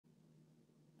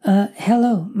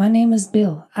Hello, my name is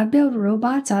Bill. I build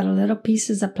robots out of little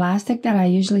pieces of plastic that I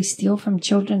usually steal from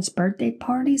children's birthday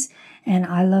parties, and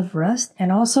I love Rust.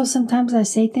 And also sometimes I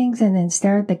say things and then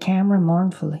stare at the camera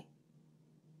mournfully.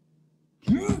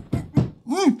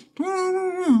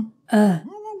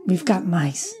 We've got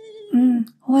mice.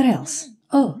 What else?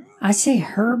 Oh, I say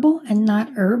herbal and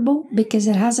not herbal because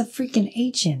it has a freaking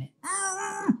H in it.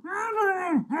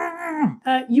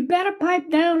 You better pipe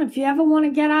down if you ever want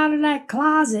to get out of that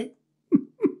closet.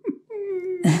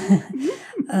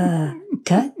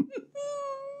 Cut.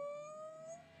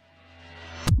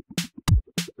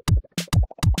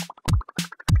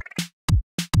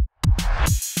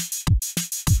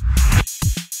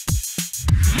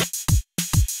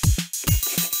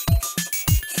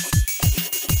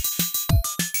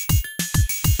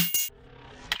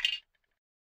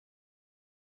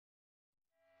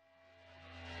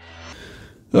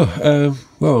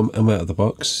 Well, I'm out of the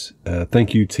box.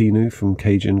 Thank you, Tinu from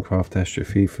Cajun Craft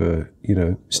Astrophy for,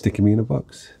 sticking me in a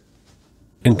box.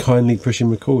 And kindly pushing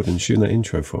record and shooting that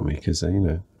intro for me because,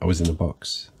 I was in a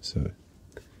box. So,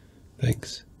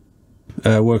 thanks.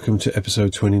 Welcome to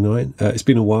episode 29. It's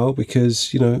been a while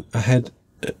because, I had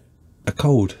a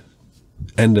cold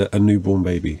and a newborn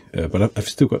baby. But I've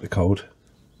still got the cold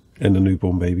and a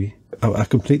newborn baby. I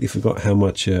completely forgot how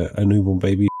much a newborn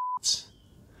baby is.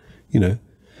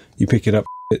 You pick it up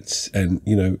and, it's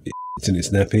in its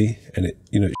nappy and it,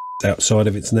 it's outside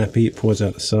of its nappy, it pours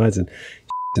out the sides and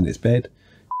it's in its bed,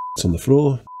 it's on the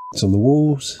floor, it's on the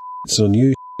walls, it's on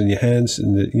you, in your hands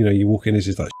and, you walk in, it's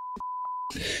just like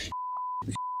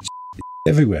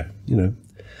everywhere, and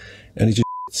it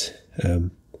just,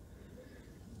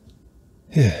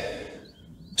 yeah.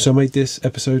 So I made this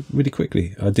episode really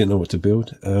quickly. I didn't know what to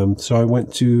build. So I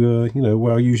went to,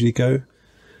 where I usually go.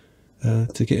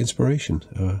 To get inspiration.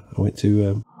 I went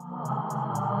to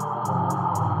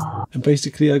and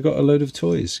basically I got a load of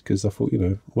toys because I thought,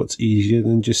 what's easier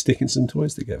than just sticking some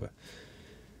toys together.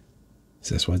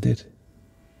 So that's what I did.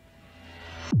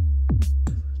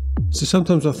 So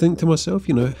sometimes I think to myself,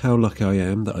 how lucky I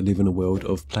am that I live in a world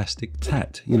of plastic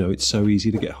tat. It's so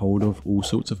easy to get hold of all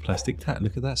sorts of plastic tat.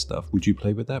 Look at that stuff. Would you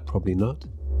play with that? Probably not.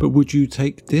 But would you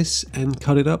take this and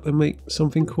cut it up and make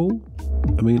something cool?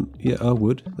 I mean, yeah, I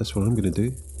would. That's what I'm going to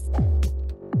do.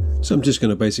 So I'm just going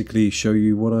to basically show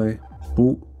you what I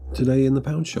bought today in the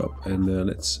pound shop. And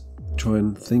let's try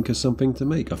and think of something to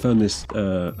make. I found this,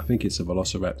 I think it's a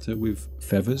Velociraptor with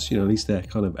feathers. At least they're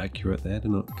kind of accurate there.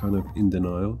 They're not kind of in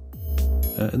denial.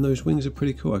 And those wings are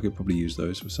pretty cool. I could probably use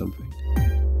those for something.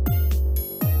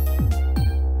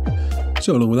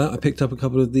 So along with that, I picked up a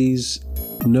couple of these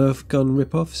Nerf gun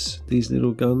rip-offs, these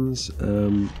little guns.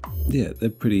 Yeah, they're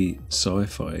pretty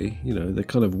sci-fi, they're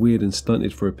kind of weird and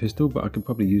stunted for a pistol, but I could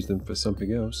probably use them for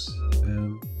something else.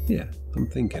 Yeah, I'm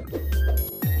thinking.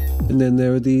 And then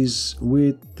there are these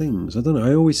weird things. I don't know,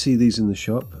 I always see these in the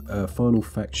shop, Final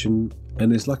Faction,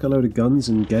 and it's like a load of guns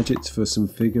and gadgets for some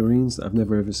figurines that I've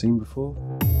never ever seen before.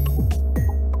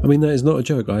 I mean, that is not a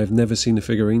joke. I have never seen the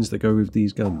figurines that go with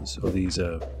these guns or these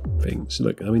things.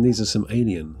 Look, I mean, these are some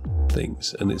Alien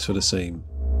things, and it's for the same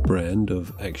brand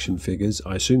of action figures.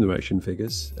 I assume they're action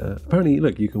figures. Apparently,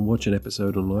 look, you can watch an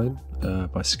episode online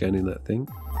by scanning that thing.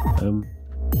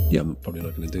 Yeah, I'm probably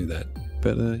not going to do that.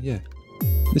 But yeah,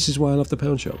 this is why I love the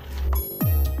pound shop.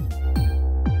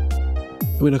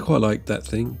 I mean, I quite like that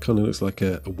thing. Kind of looks like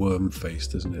a worm face,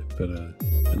 doesn't it? But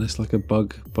and that's like a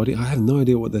bug body. I have no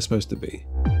idea what they're supposed to be.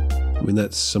 I mean,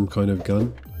 that's some kind of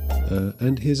gun.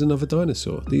 And here's another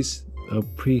dinosaur. These are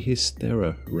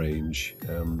Prehistera range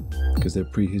because they're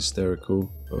prehysterical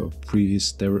or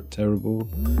terrible.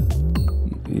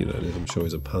 I'm sure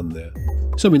there's a pun there.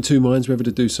 So I'm in two minds whether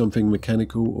to do something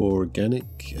mechanical or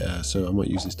organic. So I might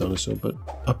use this dinosaur, but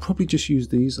I'll probably just use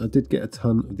these. I did get a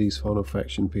ton of these Final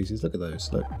Faction pieces. Look at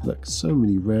those. Look, so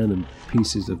many random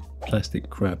pieces of plastic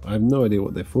crap. I have no idea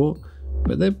what they're for,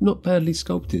 but they're not badly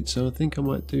sculpted. So I think I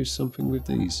might do something with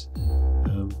these.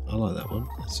 I like that one.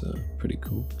 That's pretty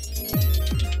cool.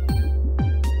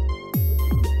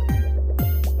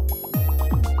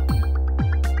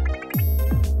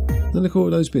 Then look at all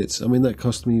those bits. I mean, that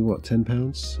cost me, what,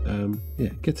 £10? Yeah,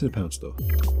 get to the pound store.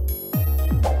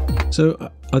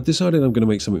 So I decided I'm going to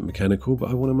make something mechanical, but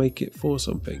I want to make it for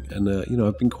something. And,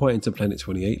 I've been quite into Planet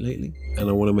 28 lately, and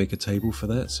I want to make a table for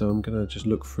that. So I'm going to just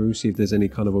look through, see if there's any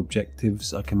kind of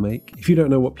objectives I can make. If you don't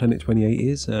know what Planet 28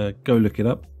 is, go look it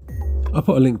up. I'll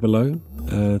put a link below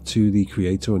to the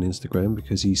creator on Instagram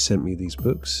because he sent me these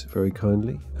books very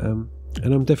kindly.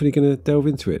 and I'm definitely going to delve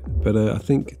into it. But I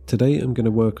think today I'm going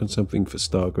to work on something for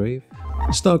Stargrave.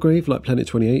 Stargrave, like Planet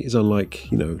 28, is unlike,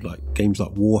 like games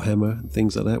like Warhammer and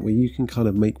things like that, where you can kind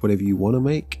of make whatever you want to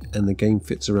make, and the game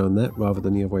fits around that rather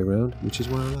than the other way around, which is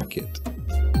why I like it.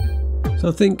 So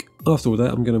I think after all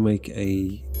that, I'm going to make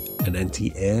an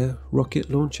anti-air rocket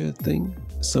launcher thing,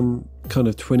 some kind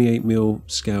of 28mm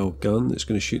scale gun that's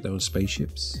going to shoot down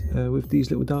spaceships with these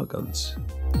little dart guns.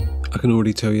 I can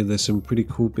already tell you there's some pretty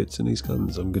cool bits in these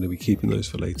guns. I'm going to be keeping those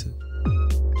for later.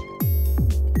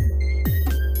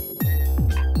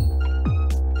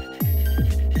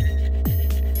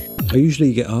 I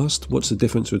usually get asked what's the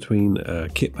difference between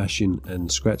kit bashing and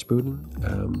scratch building.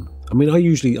 I mean,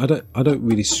 I don't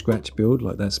really scratch build,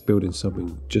 like that's building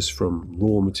something just from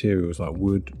raw materials like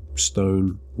wood,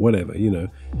 stone, whatever,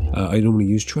 I normally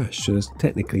use trash, so that's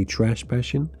technically trash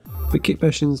bashing. But kit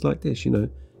bashing is like this,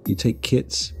 you take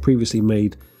kits, previously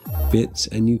made bits,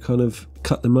 and you kind of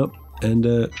cut them up and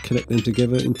connect them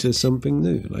together into something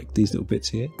new, like these little bits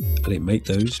here. I didn't make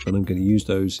those, but I'm going to use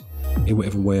those in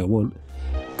whatever way I want.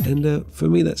 And for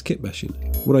me, that's kit bashing.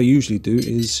 What I usually do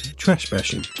is trash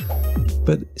bashing,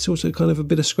 but it's also kind of a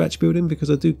bit of scratch building,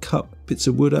 because I do cut bits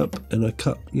of wood up, and I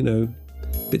cut,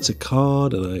 bits of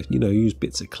card, and I, use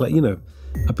bits of clay.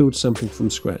 I build something from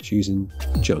scratch using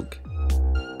junk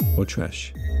or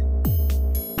trash.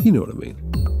 You know what I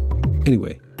mean.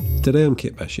 Anyway, today I'm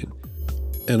kit bashing,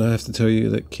 and I have to tell you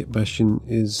that kit bashing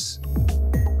is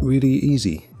really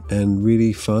easy and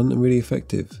really fun and really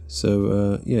effective.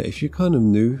 So yeah, if you're kind of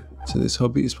new to this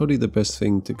hobby, it's probably the best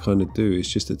thing to kind of do is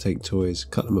just to take toys,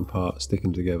 cut them apart, stick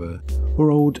them together,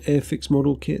 or old Airfix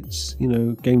model kits,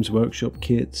 Games Workshop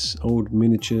kits, old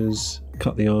miniatures,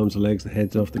 cut the arms, the legs, the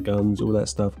heads off the guns, all that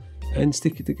stuff, and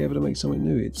stick it together to make something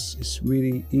new. It's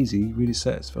really easy, really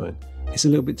satisfying. It's a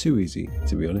little bit too easy,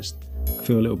 to be honest. I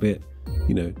feel a little bit,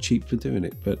 cheap for doing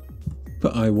it, but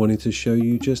I wanted to show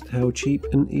you just how cheap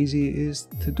and easy it is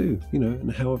to do,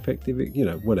 and how effective it,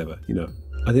 whatever,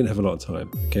 I didn't have a lot of time,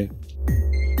 okay?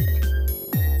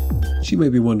 So you may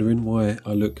be wondering why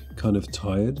I look kind of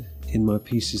tired in my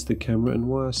pieces to camera and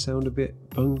why I sound a bit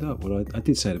bunged up. Well, I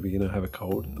did say at the beginning I have a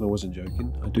cold, and I wasn't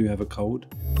joking. I do have a cold.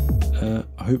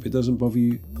 I hope it doesn't bother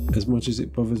you as much as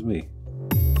it bothers me.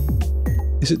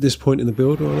 It's at this point in the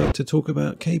build where I like to talk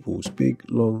about cables, big,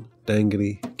 long,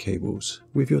 dangly cables,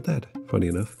 with your dad, funny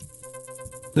enough.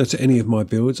 Now, to any of my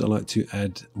builds, I like to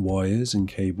add wires and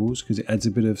cables because it adds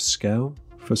a bit of scale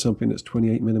for something that's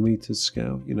 28mm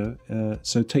scale,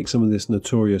 So take some of this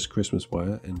notorious Christmas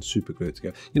wire and super glue it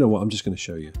together. You know what, I'm just going to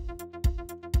show you.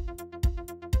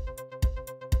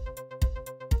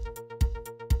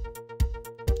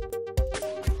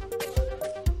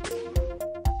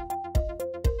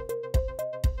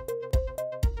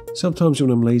 Sometimes when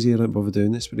I'm lazy, I don't bother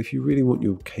doing this, but if you really want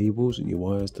your cables and your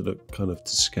wires to look kind of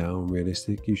to scale and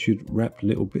realistic, you should wrap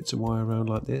little bits of wire around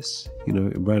like this,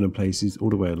 in random places all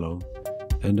the way along,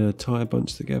 and tie a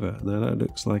bunch together. Now that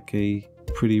looks like a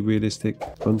pretty realistic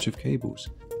bunch of cables.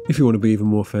 If you want to be even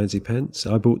more fancy pants,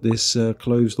 I bought this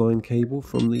clothesline cable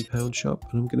from the pound shop,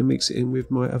 and I'm going to mix it in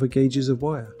with my other gauges of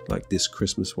wire, like this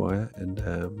Christmas wire and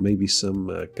maybe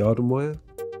some garden wire.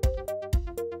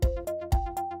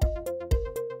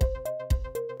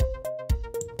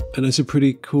 And it's a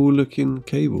pretty cool looking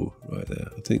cable right there.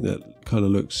 I think that kind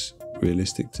of looks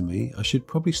realistic to me. I should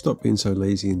probably stop being so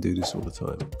lazy and do this all the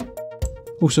time.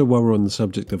 Also, while we're on the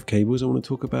subject of cables, I want to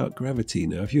talk about gravity.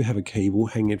 Now, if you have a cable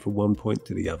hanging from one point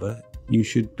to the other, you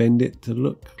should bend it to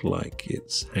look like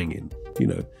it's hanging,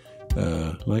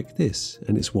 like this.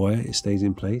 And it's wire, it stays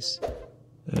in place.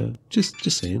 Just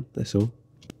saying, that's all.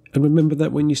 And remember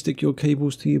that when you stick your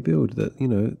cables to your build,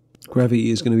 that, gravity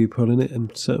is going to be pulling it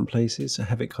in certain places, so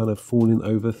have it kind of falling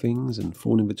over things and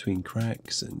falling between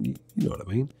cracks, and you know what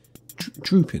I mean?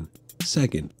 Drooping,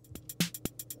 sagging.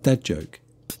 Dad joke.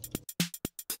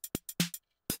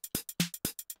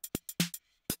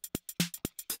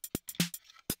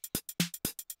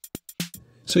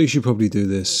 So you should probably do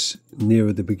this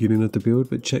nearer the beginning of the build,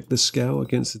 but check the scale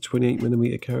against the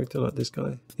 28mm character like this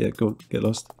guy. Yeah, go on, get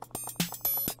lost.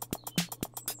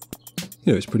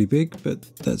 It's pretty big,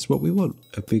 but that's what we want.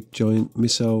 A big giant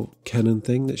missile cannon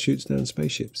thing that shoots down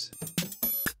spaceships.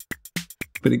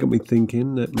 But it got me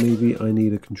thinking that maybe I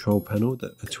need a control panel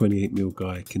that a 28mm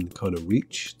guy can kind of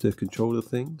reach to control the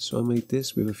thing. So I made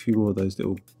this with a few more of those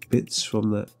little bits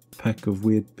from that pack of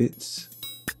weird bits.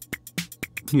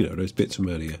 Those bits from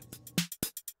earlier.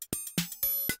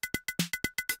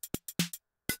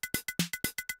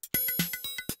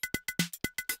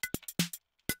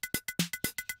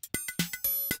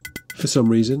 For some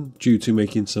reason, due to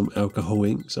making some alcohol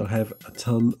inks, I have a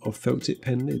ton of felt tip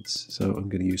pen lids, so I'm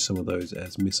going to use some of those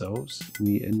as missiles in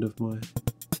the end of my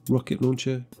rocket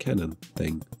launcher cannon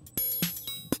thing.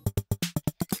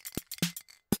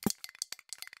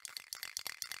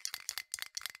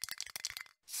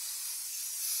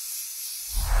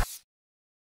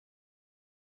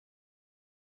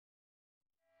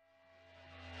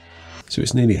 So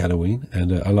it's nearly Halloween,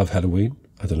 and I love Halloween.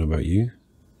 I don't know about you.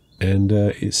 And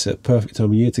it's a perfect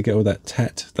time of year to get all that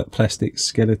tat, that plastic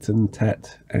skeleton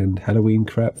tat and Halloween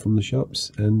crap from the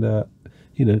shops, and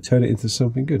you know, turn it into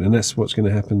something good. And that's what's going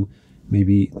to happen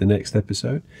maybe the next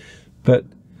episode. But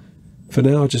for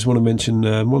now, I just want to mention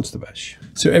Monster Bash.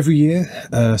 So every year,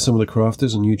 some of the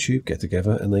crafters on YouTube get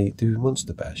together and they do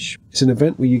Monster Bash. It's an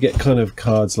event where you get kind of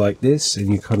cards like this,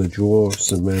 and you kind of draw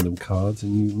some random cards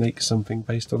and you make something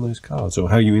based on those cards, or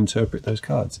how you interpret those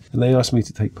cards. And they asked me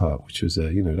to take part, which was,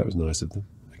 you know, that was nice of them,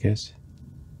 I guess.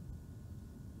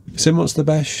 So Monster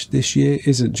Bash this year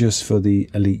isn't just for the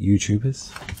elite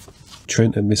YouTubers.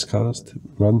 Trent at Miscast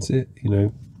runs it, you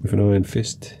know, with an iron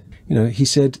fist. You know, he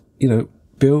said, you know,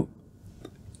 Bill,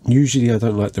 usually I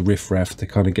don't like the riff-raff to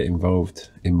kind of get involved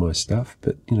in my stuff,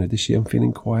 but, you know, this year I'm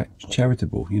feeling quite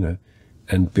charitable, you know.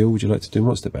 And Bill, would you like to do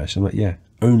Monster Bash? I'm like, yeah,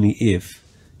 only if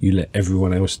you let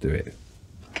everyone else do it.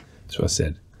 That's what I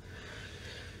said.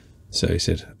 So he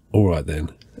said, all right then.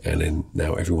 And then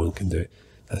now everyone can do it.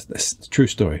 That's a true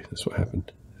story. That's what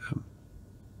happened.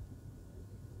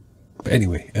 But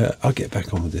anyway, I'll get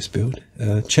back on with this build.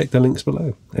 Check the links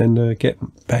below and get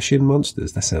bashing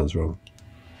monsters. That sounds wrong.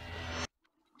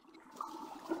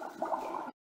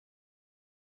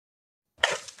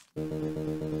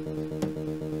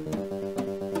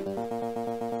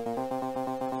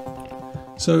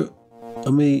 So, I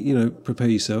mean, you know, prepare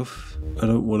yourself. I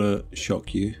don't want to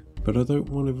shock you, but I don't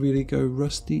want to really go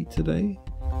rusty today.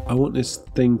 I want this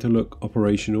thing to look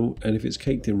operational, and if it's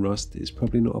caked in rust, it's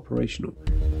probably not operational.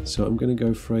 So I'm going to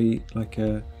go for like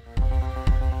a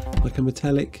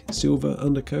metallic silver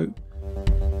undercoat,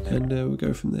 and we'll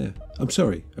go from there. I'm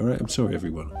sorry, all right? I'm sorry,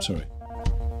 everyone. I'm sorry.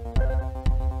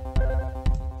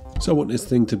 So I want this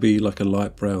thing to be like a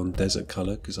light brown desert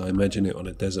colour, because I imagine it on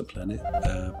a desert planet.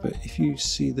 But if you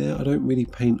see there, I don't really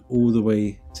paint all the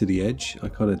way to the edge. I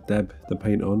kind of dab the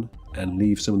paint on and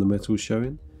leave some of the metals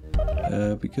showing,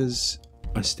 because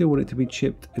I still want it to be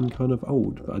chipped and kind of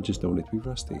old, but I just don't want it to be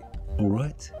rusty. All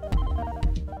right.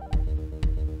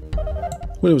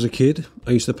 When I was a kid,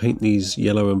 I used to paint these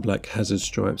yellow and black hazard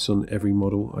stripes on every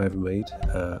model I ever made.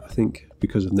 I think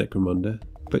because of Necromunda.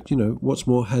 But, you know, what's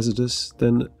more hazardous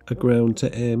than a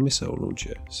ground-to-air missile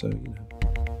launcher? So,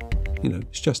 you know,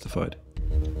 it's justified.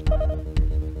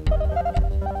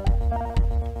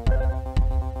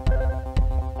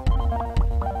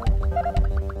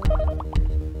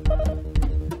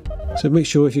 So make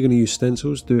sure if you're going to use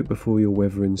stencils, do it before your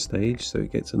weathering stage, so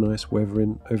it gets a nice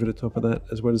weathering over the top of that,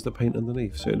 as well as the paint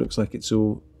underneath, so it looks like it's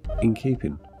all in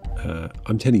keeping.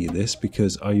 I'm telling you this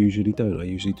because I usually don't. I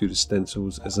usually do the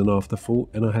stencils as an afterthought,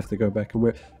 and I have to go back and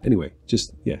wear. Anyway,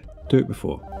 just, yeah, do it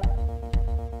before.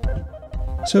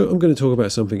 So I'm going to talk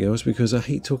about something else, because I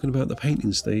hate talking about the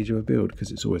painting stage of a build,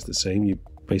 because it's always the same. You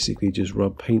basically just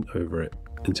rub paint over it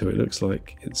until it looks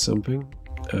like it's something.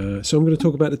 So I'm going to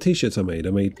talk about the t-shirts I made. I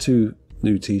made two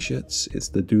new t-shirts. It's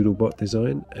the Doodlebot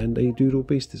design and a Doodle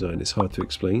Beast design. It's hard to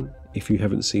explain if you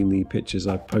haven't seen the pictures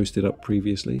I've posted up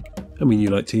previously. I mean, you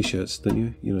like t-shirts, don't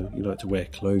you? You know, you like to wear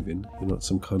clothing. You're not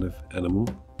some kind of animal,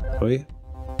 are you?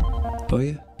 Are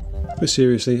you? But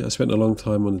seriously, I spent a long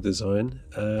time on the design,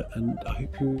 and I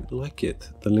hope you like it.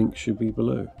 The link should be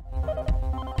below.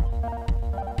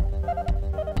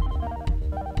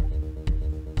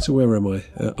 So where am I?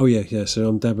 Oh yeah, so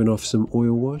I'm dabbing off some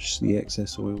oil wash, the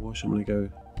excess oil wash. I'm going to go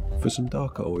for some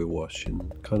darker oil wash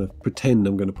and kind of pretend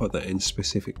I'm going to put that in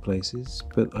specific places,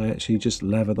 but I actually just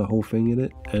lather the whole thing in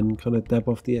it and kind of dab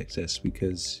off the excess,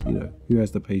 because, you know, who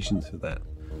has the patience for that?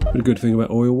 But the good thing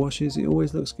about oil wash is it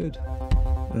always looks good.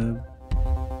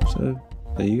 So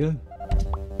there you go.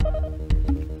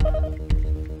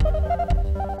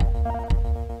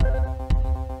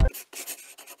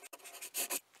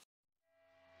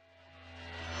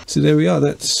 So there we are.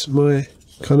 That's my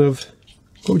kind of,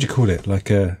 what would you call it? Like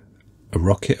a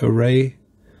rocket array?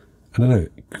 I don't know.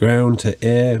 Ground to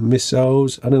air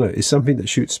missiles? I don't know. It's something that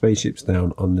shoots spaceships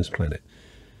down on this planet.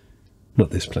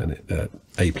 Not this planet.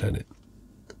 A planet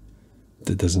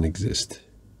that doesn't exist.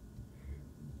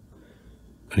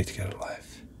 I need to get a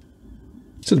life.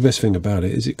 So the best thing about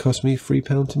it is it cost me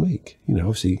 £3 to make. You know,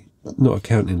 obviously not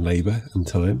accounting labour and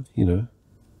time, you know.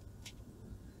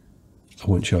 I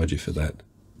won't charge you for that.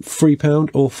 £3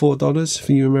 or $4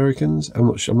 for you Americans. I'm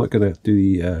not going to do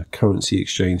the currency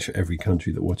exchange for every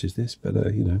country that watches this, but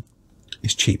you know,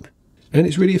 it's cheap and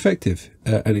it's really effective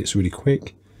and it's really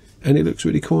quick and it looks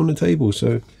really cool on the table.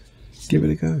 So give it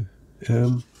a go.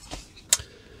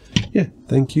 Yeah,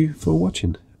 thank you for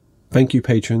watching. Thank you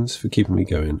patrons for keeping me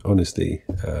going. Honestly,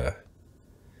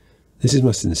 this is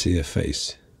my sincere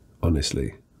face.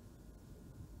 Honestly,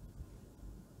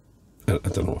 I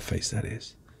don't know what face that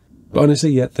is. But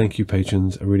honestly, yeah, thank you,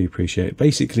 patrons. I really appreciate it.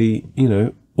 Basically, you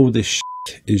know, all this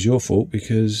shit is your fault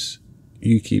because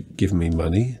you keep giving me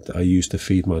money that I use to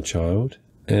feed my child,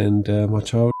 and my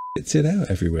child gets it out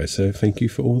everywhere. So thank you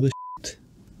for all the shit.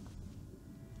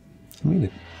 I mean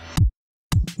it.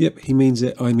 Yep, he means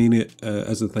it. I mean it.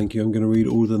 As a thank you, I'm going to read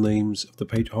all the names of the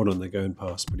page. Hold on, they're going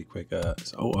past pretty quick.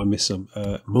 Oh, I missed some.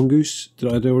 Mongoose,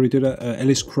 did I already do that?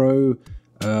 Ellis Crow,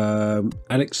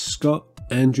 Alex Scott,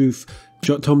 Andrew,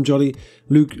 Tom Jolly,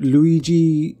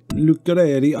 Luigi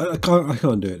Lucarelli. I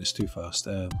can't do it. It's too fast.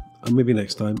 Maybe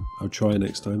next time. I'll try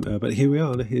next time. But here we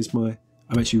are. Here's my.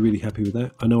 I'm actually really happy with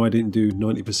that. I know I didn't do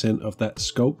 90% of that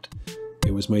sculpt.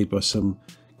 It was made by some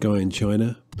guy in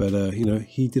China, but you know,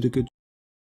 he did a good.